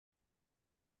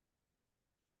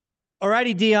All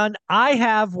righty, Dion. I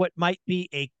have what might be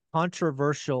a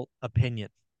controversial opinion.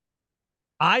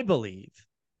 I believe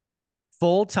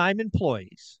full-time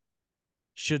employees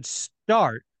should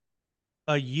start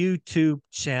a YouTube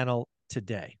channel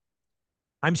today.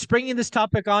 I'm springing this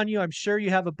topic on you. I'm sure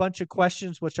you have a bunch of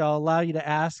questions, which I'll allow you to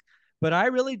ask, but I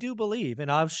really do believe,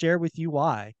 and I'll share with you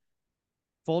why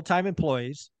full-time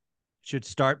employees should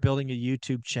start building a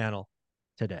YouTube channel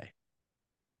today.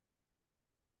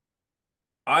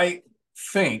 I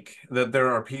think that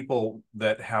there are people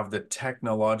that have the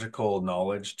technological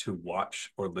knowledge to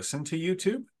watch or listen to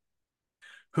YouTube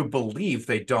who believe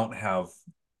they don't have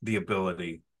the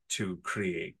ability to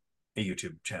create a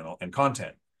YouTube channel and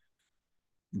content,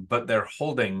 but they're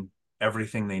holding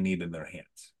everything they need in their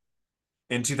hands.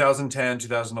 In 2010,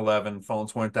 2011,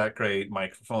 phones weren't that great,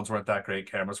 microphones weren't that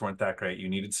great, cameras weren't that great. You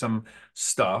needed some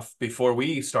stuff. Before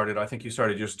we started, I think you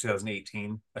started yours in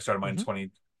 2018. I started mine in Mm-hmm.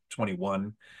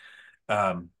 2021.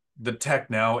 Um, the tech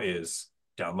now is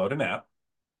download an app,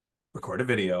 record a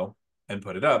video, and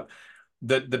put it up.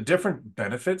 The different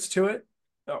benefits to it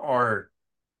are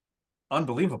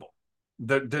unbelievable.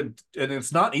 And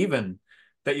it's not even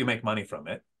that you make money from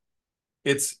it.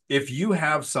 It's if you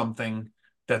have something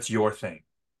that's your thing.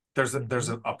 There's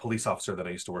Mm-hmm. a police officer that I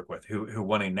used to work with who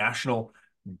won a national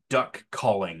duck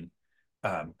calling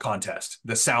contest,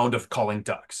 the sound of calling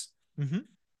ducks. Mm-hmm.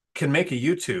 Can make a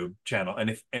YouTube channel, and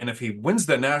if he wins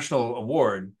the national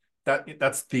award,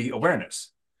 that's the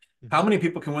awareness. How Mm-hmm. many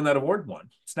people can win that award? One.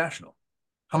 It's national.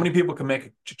 How Yep. many people can make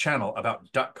a channel about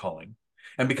duck calling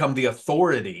and become the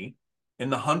authority in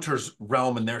the hunter's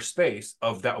realm in their space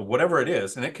of that, whatever it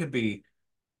is? And it could be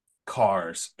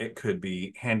cars, it could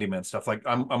be handyman stuff. Like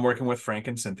I'm working with Frank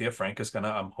and Cynthia. Frank is gonna,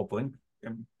 I'm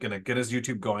gonna get his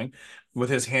YouTube going with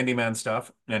his handyman stuff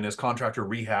and his contractor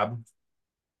rehab.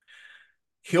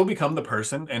 He'll become the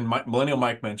person, and Millennial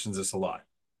Mike mentions this a lot.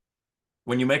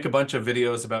 When you make a bunch of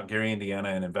videos about Gary, Indiana,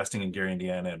 and investing in Gary,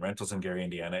 Indiana, and rentals in Gary,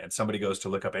 Indiana, and somebody goes to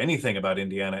look up anything about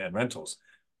Indiana and rentals,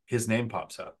 his name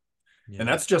pops up. And Yeah.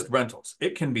 that's just rentals.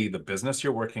 It can be the business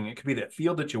you're working. It could be that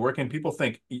field that you work in. People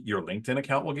think your LinkedIn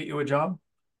account will get you a job.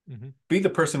 Mm-hmm. Be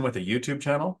the person with a YouTube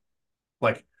channel,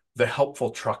 like the helpful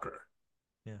trucker.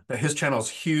 Yeah. His channel is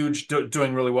huge,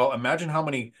 doing really well. Imagine how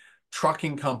many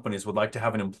trucking companies would like to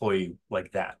have an employee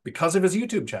like that because of his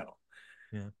YouTube channel.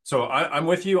 Yeah. So I'm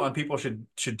with you on people should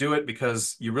do it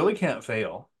because you really can't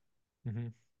fail, Mm-hmm.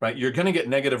 right? You're going to get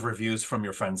negative reviews from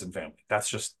your friends and family.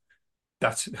 That's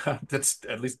that's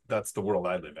at least that's the world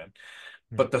I live in.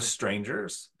 Yeah. But the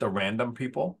strangers, the random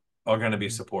people are going to be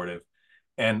Mm-hmm. supportive.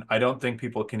 And I don't think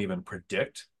people can even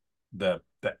predict the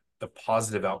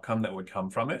positive outcome that would come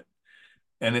from it.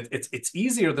 And it's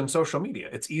easier than social media.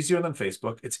 It's easier than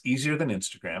Facebook. It's easier than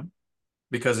Instagram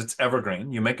because it's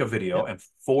evergreen. You make a video, Yep. and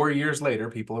 4 years later,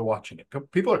 people are watching it.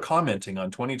 People are commenting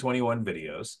on 2021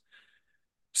 videos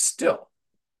still,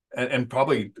 and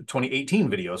probably 2018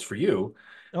 videos for you.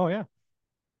 Oh yeah.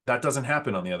 That doesn't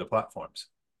happen on the other platforms.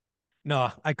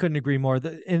 No, I couldn't agree more.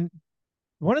 And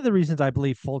one of the reasons I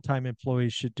believe full-time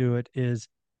employees should do it is,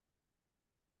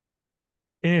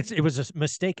 and it was a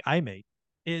mistake I made,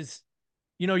 is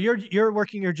you're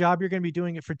working your job, you're going to be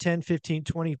doing it for 10, 15,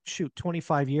 20, shoot,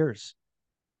 25 years.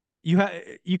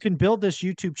 You can build this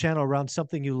YouTube channel around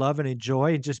something you love and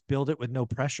enjoy and just build it with no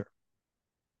pressure,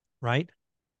 right?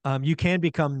 You can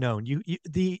become known.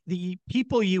 The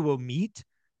people you will meet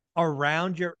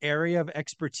around your area of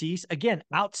expertise, again,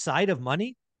 outside of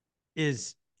money,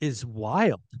 is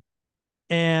wild.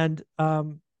 And I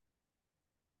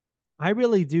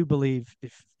really do believe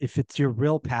if it's your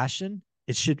real passion,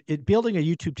 building a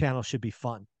YouTube channel should be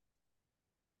fun.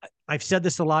 I've said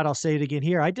this a lot. I'll say it again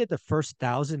here. I did the first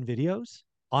 1,000 videos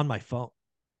on my phone,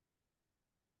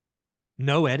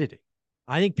 no editing.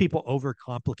 I think people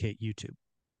overcomplicate YouTube.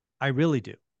 I really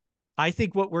do. I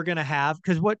think what we're going to have,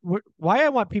 because why I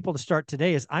want people to start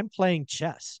today is I'm playing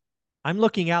chess. I'm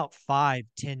looking out 5,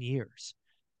 10 years.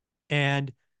 And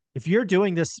if you're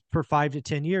doing this for 5 to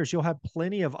 10 years, you'll have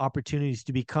plenty of opportunities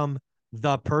to become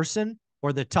the person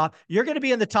or the top. You're going to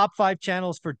be in the top 5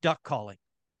 channels for duck calling,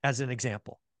 as an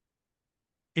example.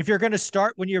 If you're going to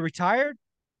start when you're retired,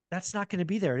 that's not going to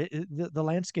be there. The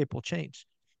landscape will change.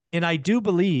 And I do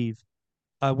believe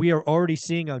we are already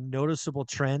seeing a noticeable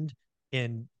trend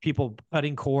in people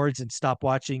cutting cords and stop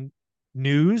watching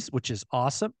news, which is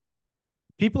awesome.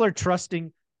 People are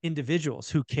trusting individuals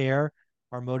who care,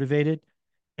 are motivated.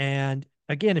 And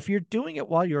again, if you're doing it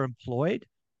while you're employed,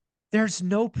 there's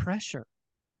no pressure.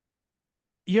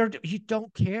 You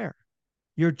don't care.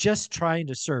 You're just trying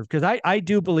to serve. Because I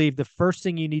do believe the first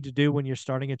thing you need to do when you're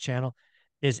starting a channel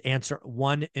is answer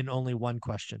one and only one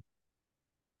question.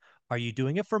 Are you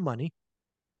doing it for money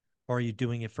or are you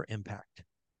doing it for impact?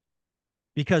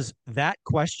 Because that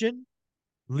question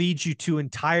leads you to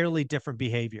entirely different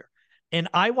behavior. And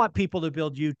I want people to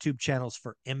build YouTube channels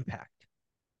for impact.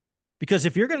 Because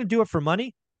if you're going to do it for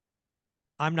money,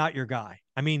 I'm not your guy.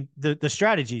 I mean, the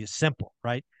strategy is simple,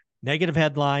 right? Negative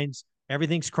headlines,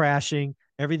 everything's crashing,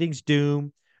 everything's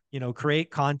doom. Create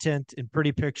content and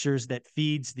pretty pictures that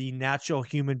feeds the natural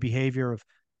human behavior of,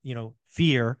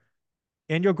 fear,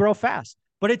 and you'll grow fast.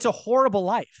 But it's a horrible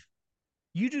life.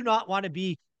 You do not want to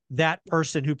be that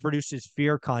person who produces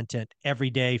fear content every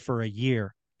day for a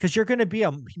year because you're going to be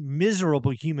a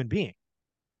miserable human being.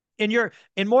 And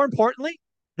more importantly,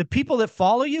 the people that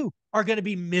follow you are going to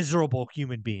be miserable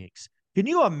human beings. Can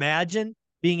you imagine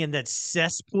being in that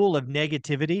cesspool of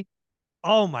negativity?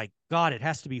 Oh my God, it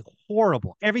has to be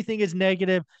horrible. Everything is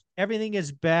negative, everything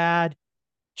is bad,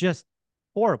 just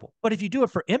horrible. But if you do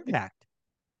it for impact,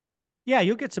 yeah,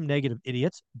 you'll get some negative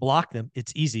idiots, block them.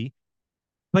 It's easy,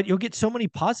 but you'll get so many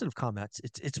positive comments.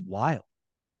 It's wild.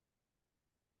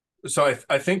 So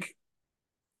I think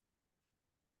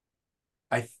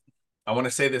I I want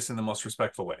to say this in the most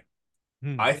respectful way.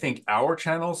 Hmm. I think our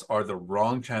channels are the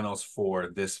wrong channels for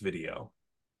this video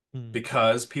Hmm.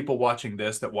 because people watching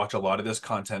this that watch a lot of this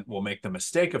content will make the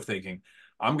mistake of thinking,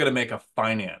 I'm going to make a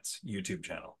finance YouTube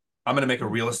channel. I'm going to make a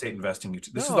real estate investing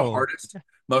YouTube. This is the No. hardest,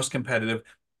 most competitive.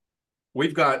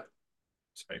 We've got,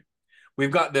 sorry,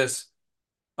 we've got this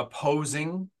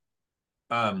opposing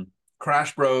um,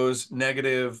 Crash Bros,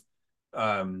 negative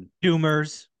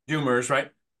Doomers. doomers,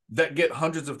 right? That get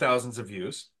hundreds of thousands of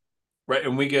views, right?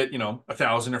 And we get,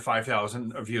 1,000 or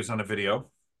 5,000 views on a video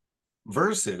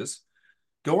versus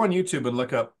go on YouTube and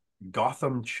look up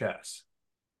Gotham Chess.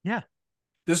 Yeah.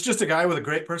 This is just a guy with a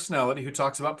great personality who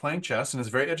talks about playing chess and is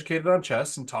very educated on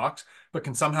chess and talks, but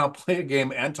can somehow play a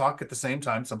game and talk at the same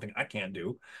time, something I can't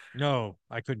do. No,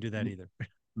 I couldn't do that either.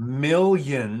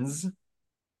 Millions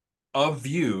of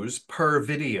views per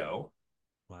video.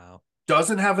 Wow.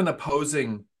 Doesn't have an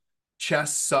opposing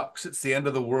chess sucks, it's the end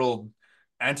of the world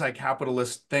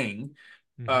anti-capitalist thing.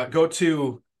 Mm-hmm. Go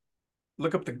to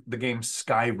look up the game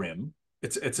Skyrim.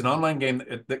 It's an Mm-hmm. online game.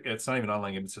 It's not even an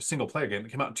online game. It's a single player game.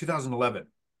 It came out in 2011.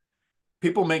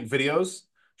 People make videos.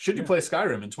 Should you Yeah. play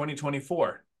Skyrim in 2024?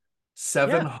 Yeah.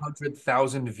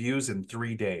 700,000 views in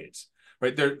 3 days.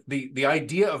 Right there, the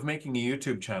idea of making a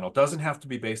YouTube channel doesn't have to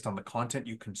be based on the content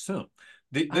you consume.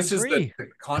 I This is agree. the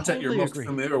content you're Totally most agree.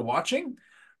 familiar watching,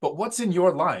 but what's in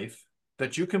your life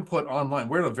that you can put online?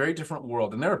 We're in a very different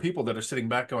world, and there are people that are sitting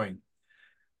back going,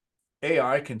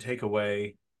 AI can take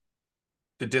away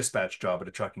the dispatch job at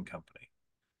a trucking company.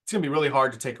 It's going to be really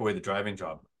hard to take away the driving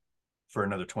job for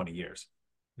another 20 years.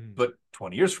 Mm. But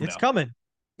 20 years from It's now, coming.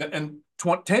 and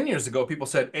 10 years ago, people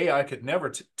said AI could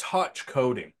never touch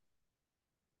coding.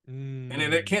 And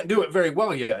it Mm. can't do it very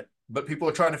well yet. But people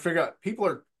are trying to figure out, people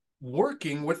are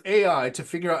working with AI to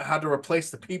figure out how to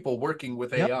replace the people working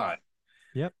with Yep. AI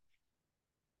Yep.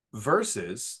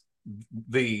 versus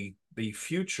the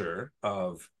future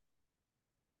of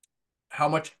how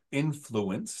much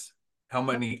influence, how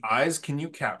Yep. many eyes can you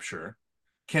capture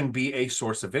can be a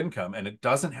source of income. And it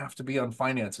doesn't have to be on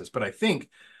finances. But I think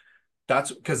that's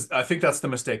the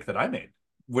mistake that I made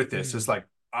with this is Mm. like,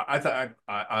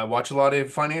 I watch a lot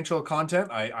of financial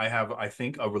content. I have, I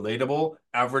think, a relatable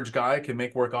average guy can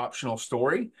make work optional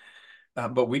story.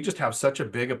 But we just have such a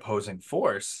big opposing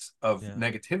force of Yeah.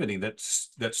 negativity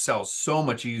that sells so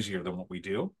much easier than what we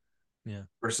do Yeah.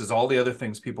 versus all the other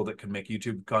things people that can make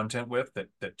YouTube content with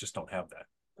that just don't have that.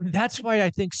 That's why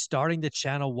I think starting the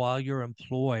channel while you're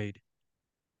employed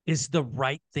is the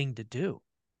right thing to do.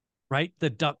 Right? The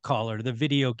duck collar, the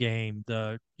video game,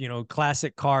 the,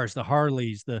 classic cars, the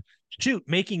Harleys, the shoot,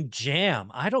 making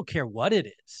jam. I don't care what it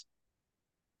is.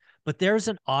 But there's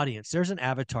an audience, there's an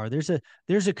avatar, there's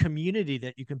a community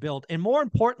that you can build. And more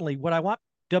importantly, what I want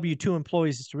W2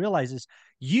 employees to realize is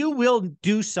you will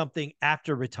do something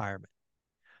after retirement.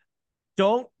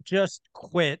 Don't just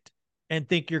quit and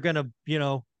think you're going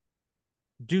to,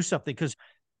 do something because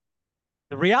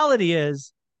the reality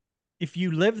is if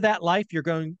you live that life,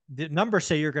 the numbers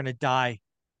say you're going to die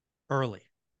early,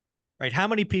 right? How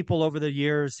many people over the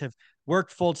years have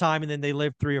worked full time and then they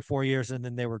lived 3 or 4 years and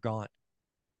then they were gone?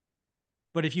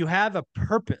 But if you have a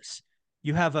purpose,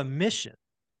 you have a mission,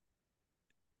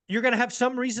 you're going to have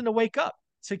some reason to wake up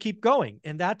to keep going.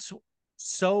 And that's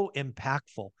so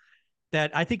impactful that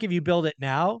I think if you build it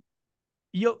now,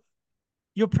 you'll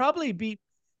you'll probably be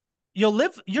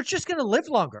you're just going to live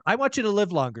longer. I want you to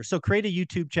live longer. So create a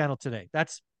YouTube channel today.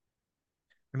 That's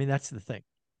the thing.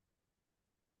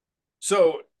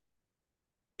 So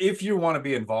if you want to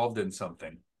be involved in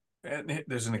something, and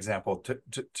there's an example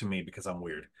to me because I'm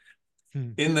weird.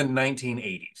 Hmm. In the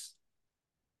 1980s,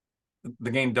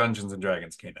 the game Dungeons and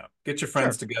Dragons came out. Get your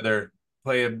friends Sure. together,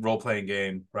 play a role playing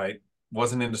game, right?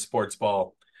 Wasn't into sports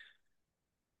ball.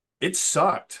 It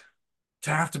sucked to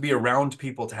have to be around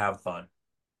people to have fun.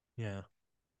 Yeah.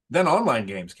 Then online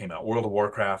games came out, World of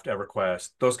Warcraft,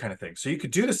 EverQuest, those kind of things. So you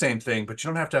could do the same thing, but you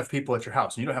don't have to have people at your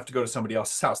house, and you don't have to go to somebody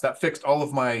else's house. That fixed all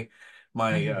of my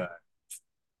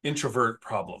introvert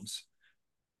problems.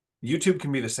 YouTube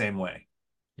can be the same way.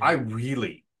 I Yeah.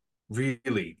 really,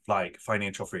 really like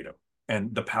financial freedom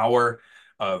and the power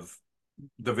of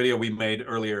the video we made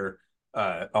earlier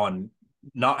on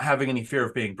not having any fear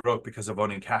of being broke because of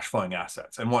owning cash flowing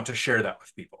assets and want to share that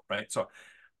with people, right? So,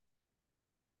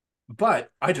 but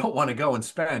I don't want to go and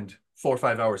spend 4 or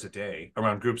 5 hours a day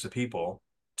around groups of people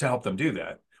to help them do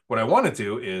that. What I want to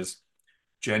do is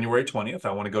January 20th,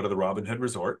 I want to go to the Robin Hood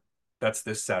Resort. That's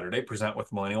this Saturday, present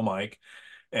with Millennial Mike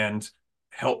and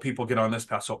help people get on this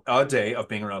path. So a day of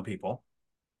being around people.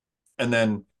 And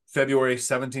then February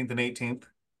 17th and 18th,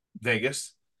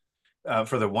 Vegas,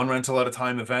 for the one rental at a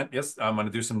time event. Yes, I'm going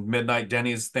to do some midnight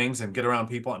Denny's things and get around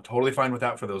people. I'm totally fine with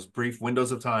that for those brief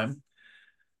windows of time.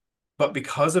 But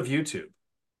because of YouTube,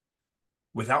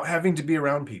 without having to be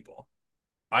around people,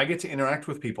 I get to interact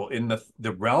with people in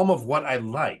the realm of what I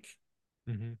like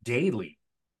Hmm. daily,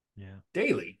 Yeah.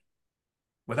 daily,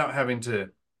 without having to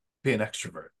be an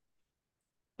extrovert.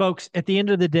 Folks, at the end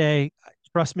of the day,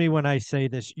 trust me when I say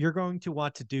this, you're going to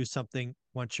want to do something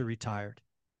once you're retired.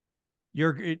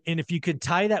 And if you can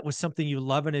tie that with something you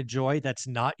love and enjoy that's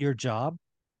not your job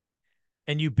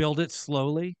and you build it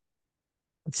slowly,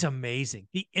 it's amazing.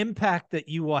 The impact that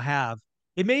you will have.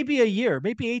 It may be a year,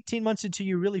 maybe 18 months until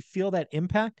you really feel that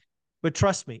impact, but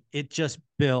trust me, it just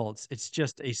builds. It's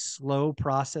just a slow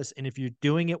process. And if you're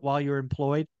doing it while you're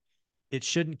employed, it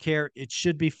shouldn't care. It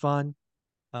should be fun.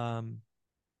 Um,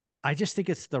 I just think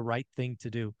it's the right thing to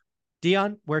do.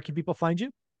 Dion, where can people find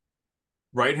you?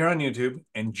 Right here on YouTube,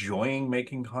 enjoying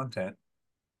making content.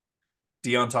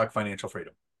 Dion Talk Financial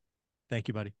Freedom. Thank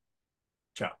you, buddy.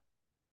 Ciao.